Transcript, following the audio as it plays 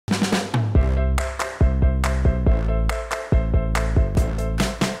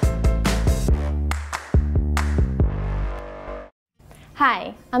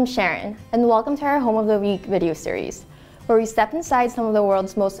Hi, I'm Sharon, and welcome to our Home of the Week video series, where we step inside some of the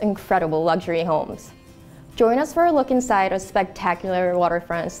world's most incredible luxury homes. Join us for a look inside a spectacular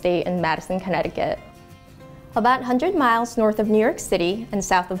waterfront estate in Madison, Connecticut. About 100 miles north of New York City and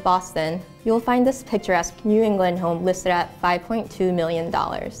south of Boston, you'll find this picturesque New England home listed at $5.2 million.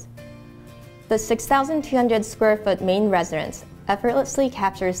 The 6,200 square foot main residence effortlessly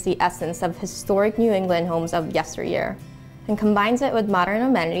captures the essence of historic New England homes of yesteryear and combines it with modern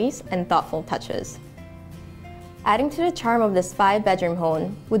amenities and thoughtful touches. Adding to the charm of this 5-bedroom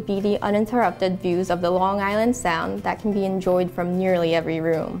home would be the uninterrupted views of the Long Island Sound that can be enjoyed from nearly every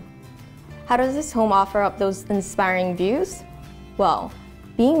room. How does this home offer up those inspiring views? Well,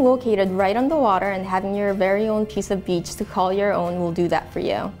 being located right on the water and having your very own piece of beach to call your own will do that for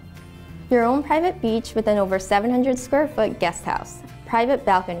you. Your own private beach with an over 700 square foot guest house, private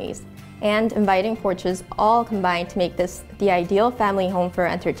balconies, and inviting porches all combine to make this the ideal family home for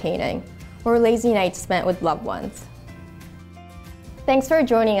entertaining or lazy nights spent with loved ones. Thanks for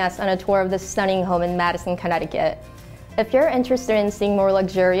joining us on a tour of this stunning home in Madison, Connecticut. If you're interested in seeing more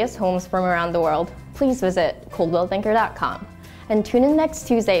luxurious homes from around the world, please visit coldwellthinker.com and tune in next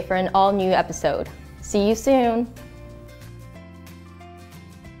Tuesday for an all-new episode. See you soon!